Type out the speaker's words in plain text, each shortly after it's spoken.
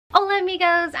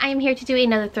amigos, I am here to do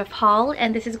another thrift haul,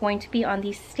 and this is going to be on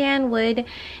the Stanwood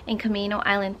in Camille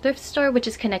Island thrift store, which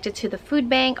is connected to the food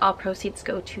bank. All proceeds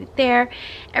go to there.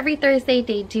 Every Thursday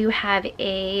they do have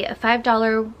a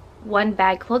 $5 one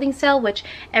bag clothing sale, which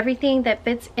everything that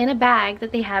fits in a bag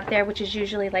that they have there, which is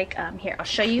usually like here, I'll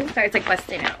show you. Sorry, it's like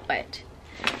busting out, but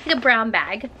like a brown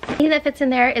bag. Anything that fits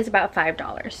in there is about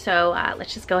 $5. So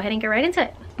let's just go ahead and get right into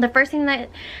it. The first thing that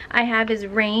I have is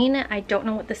Rain. I don't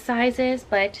know what the size is,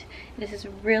 but this is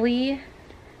really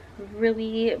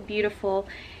beautiful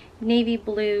navy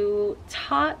blue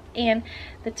top, and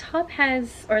the top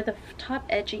has, or the top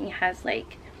edging has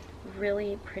like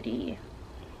really pretty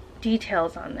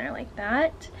details on there like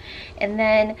that. And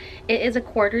then it is a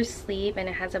quarter sleeve, and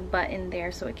it has a button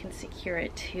there so it can secure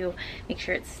it to make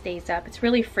sure it stays up. It's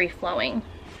really free flowing.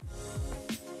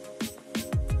 Next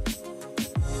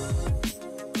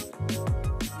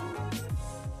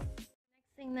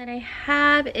thing that I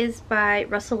have is by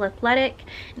Russell Athletic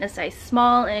in a size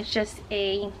small, and it's just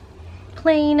a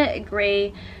plain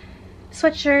gray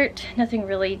sweatshirt. Nothing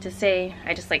really to say,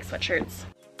 I just like sweatshirts.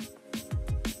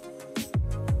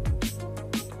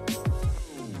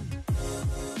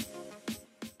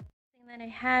 I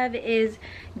have is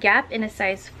Gap in a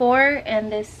size 4,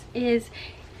 and this is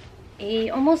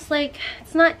a almost like,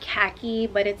 it's not khaki,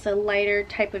 but it's a lighter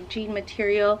type of jean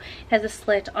material. It has a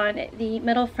slit on the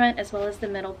middle front as well as the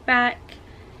middle back.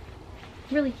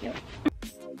 Really cute.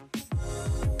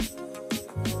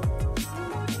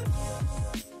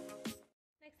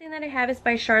 Next thing that I have is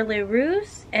by Charlotte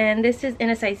Russe, and this is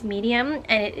in a size medium,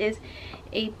 and it is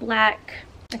a black,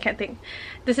 I can't think.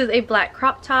 This is a black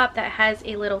crop top that has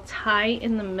a little tie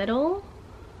in the middle.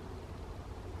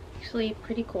 Actually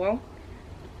pretty cool.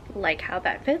 Like how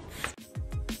that fits. Next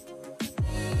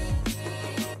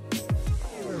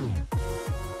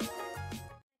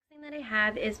thing that I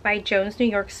have is by Jones New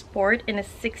York Sport in a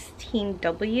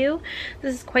 16W.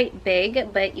 This is quite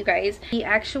big, but you guys, the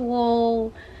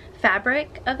actual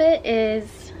fabric of it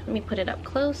is, let me put it up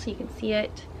close so you can see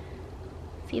it.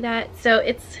 See that? So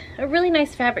it's a really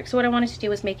nice fabric. So what I wanted to do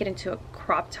was make it into a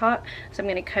crop top. So I'm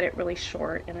going to cut it really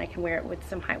short, and I can wear it with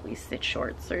some high-waisted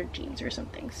shorts or jeans or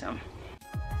something. So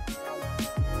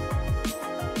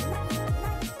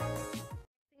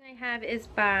thing I have is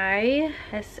by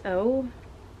SO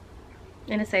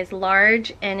in a size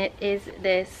large, and it is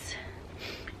this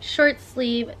short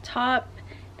sleeve top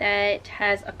that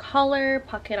has a collar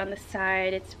pocket on the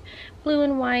side. It's blue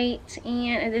and white,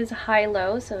 and it is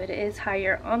high-low, so it is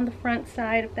higher on the front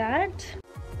side of that.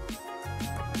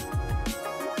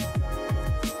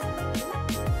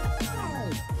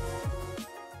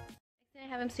 Next I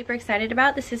have, I'm super excited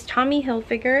about. This is Tommy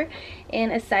Hilfiger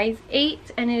in a size 8,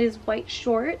 and it is white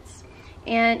shorts,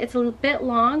 and it's a little bit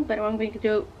long, but what I'm going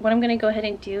to go ahead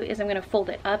and do is I'm going to fold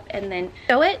it up and then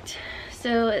sew it.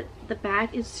 So the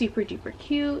back is super duper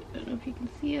cute. I don't know if you can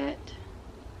see it.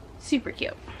 Super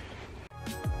cute.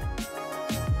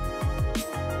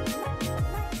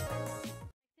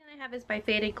 I have is by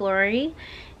Faded Glory,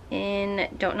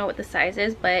 and don't know what the size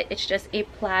is, but it's just a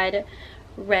plaid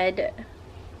red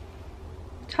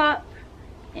top,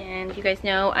 and you guys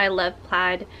know I love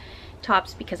plaid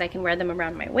tops because I can wear them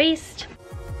around my waist.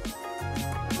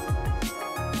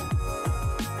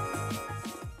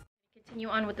 Continue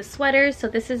on with the sweaters. So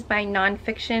this is by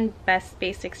Nonfiction Best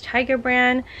Basics Tiger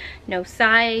brand. No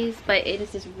size, but it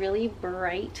is this really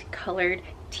bright colored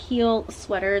teal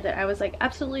sweater that I was like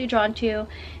absolutely drawn to,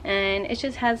 and it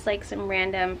just has like some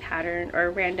random pattern or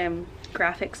random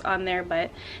graphics on there, but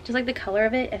just like the color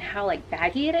of it and how like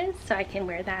baggy it is, so I can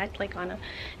wear that like on a,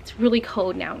 it's really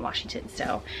cold now in Washington,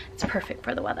 so it's perfect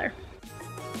for the weather.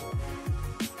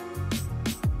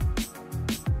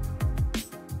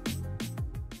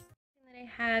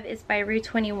 Have is by Rue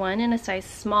 21 in a size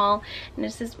small, and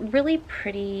it's this really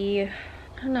pretty,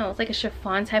 I don't know, it's like a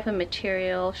chiffon type of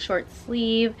material, short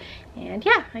sleeve, and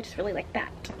yeah, I just really like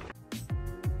that.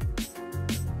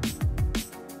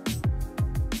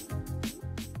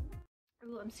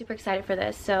 Ooh, I'm super excited for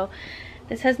this. So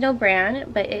this has no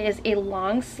brand, but it is a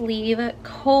long sleeve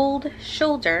cold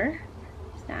shoulder.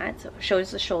 That, so it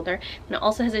shows the shoulder, and it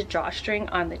also has a drawstring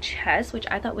on the chest, which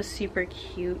I thought was super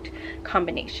cute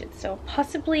combination, so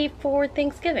possibly for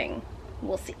Thanksgiving,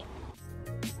 we'll see.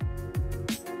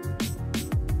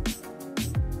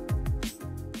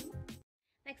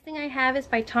 Next thing I have is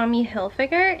by Tommy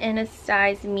Hilfiger in a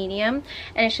size medium,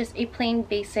 and it's just a plain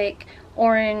basic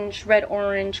orange, red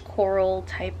orange coral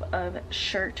type of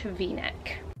shirt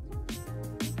v-neck.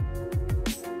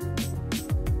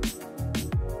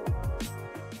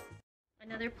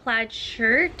 Another plaid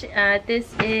shirt.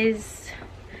 This is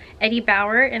Eddie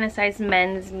Bauer in a size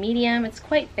men's medium. It's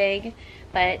quite big,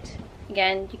 but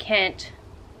again, you can't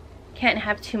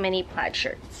have too many plaid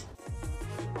shirts.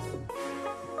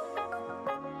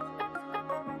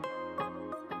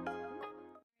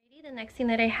 The next thing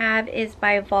that I have is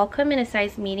by Volcom in a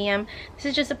size medium. This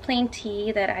is just a plain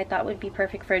tee that I thought would be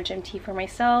perfect for a gym tee for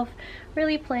myself.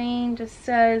 Really plain, just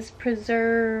says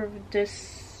preserve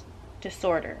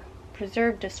disorder.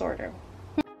 Preserve disorder.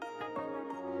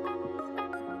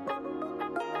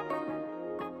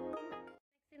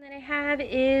 Have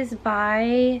is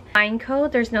by Co.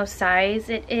 There's no size.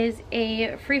 It is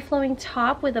a free-flowing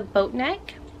top with a boat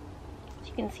neck. As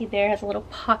you can see there, it has a little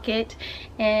pocket,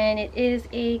 and it is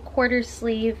a quarter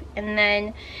sleeve, and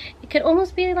then it could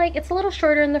almost be like it's a little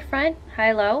shorter in the front,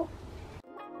 high-low.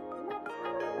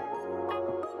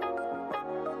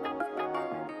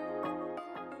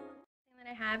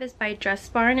 Is by Dress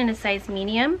Barn in a size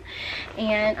medium,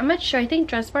 and I'm not sure, I think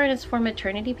Dress Barn is for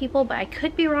maternity people, but I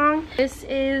could be wrong. This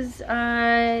is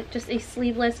just a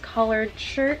sleeveless collared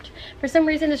shirt. For some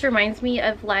reason this reminds me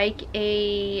of like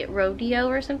a rodeo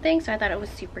or something, so I thought it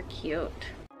was super cute.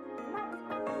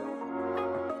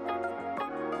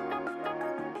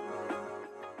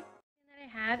 That I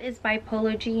have is by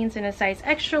Polo Jeans in a size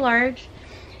extra large.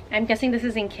 I'm guessing this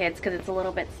is in kids because it's a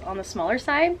little bit on the smaller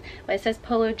side, but it says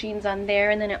Polo Jeans on there,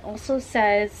 and then it also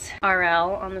says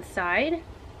RL on the side,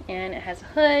 and it has a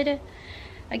hood.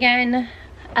 Again,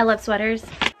 I love sweaters.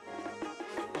 That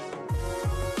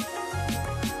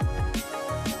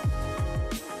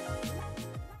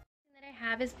I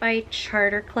have is by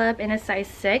Charter Club in a size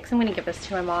 6. I'm going to give this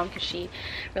to my mom because she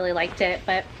really liked it,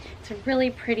 but it's a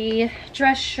really pretty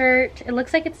dress shirt. It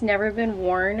looks like it's never been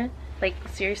worn. Like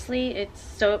seriously, it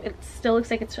still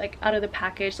looks like it's like out of the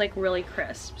package, like really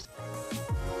crisp.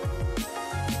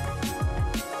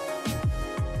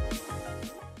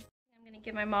 I'm gonna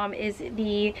give my mom is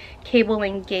the Cable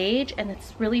and Gauge, and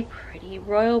it's really pretty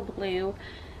royal blue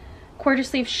quarter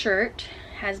sleeve shirt.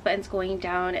 Has buttons going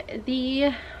down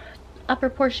the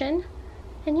upper portion,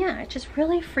 and yeah, it's just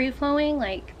really free flowing.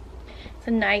 Like, it's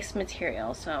a nice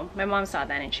material. So my mom saw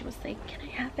that and she was like, "Can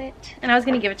I have it?" And I was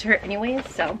gonna give it to her anyways,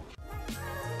 so.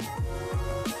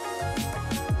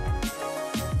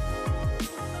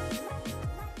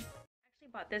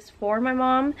 This for my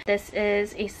mom. This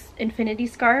is a infinity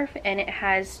scarf, and it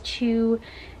has two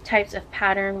types of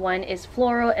pattern. One is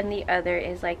floral and the other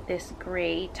is like this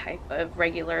gray type of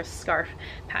regular scarf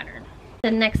pattern.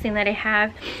 The next thing that I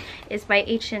have is by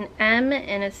H&M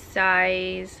in a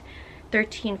size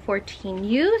 13-14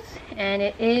 youth, and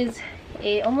it is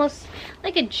a almost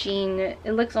like a jean.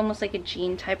 It looks almost like a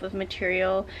jean type of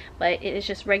material, but it is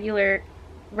just regular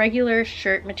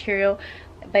shirt material,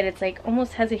 but it's like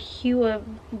almost has a hue of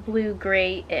blue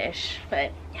gray-ish,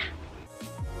 but yeah.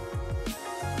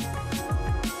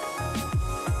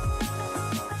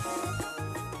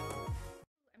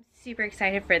 I'm super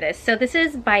excited for this. So this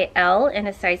is by Elle in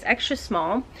a size extra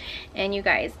small, and you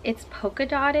guys, it's polka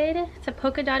dotted. It's a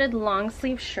polka dotted long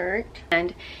sleeve shirt,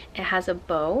 and it has a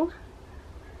bow.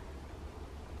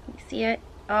 You see it?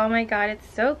 Oh my god,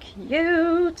 it's so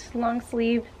cute. Long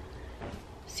sleeve,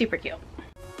 super cute.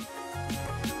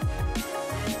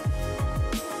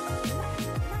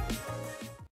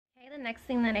 Next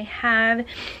thing that I have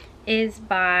is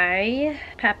by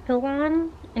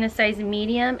Papillon in a size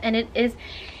medium, and it is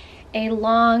a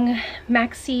long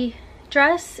maxi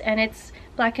dress, and it's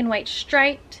black and white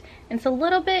striped. And it's a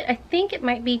little bit, I think it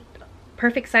might be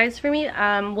perfect size for me.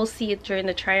 We'll see it during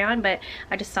the try on, but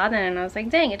I just saw that and I was like,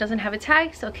 dang, it doesn't have a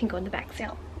tag, so it can go in the back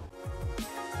sale.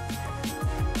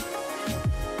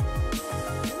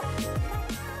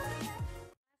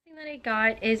 I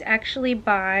got is actually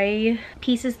by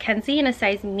Pieces Kenzie in a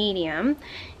size medium,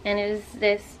 and it is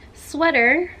this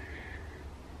sweater,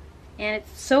 and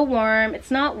it's so warm. It's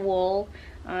not wool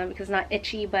because it's not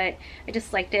itchy, but I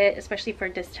just liked it, especially for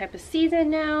this type of season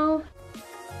now.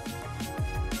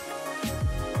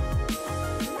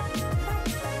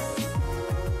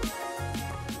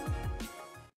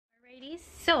 Alrighty,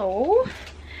 so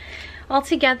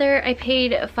altogether, I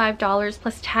paid $5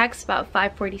 plus tax, about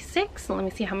 $5.46. So let me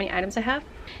see how many items I have.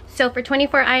 So for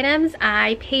 24 items,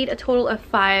 I paid a total of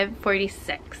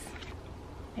 $5.46.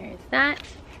 There's that.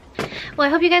 Well, I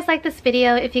hope you guys liked this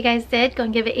video. If you guys did, go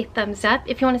and give it a thumbs up.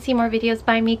 If you want to see more videos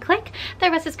by me, click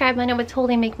the red subscribe button. It would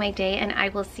totally make my day, and I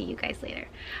will see you guys later.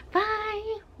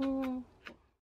 Bye!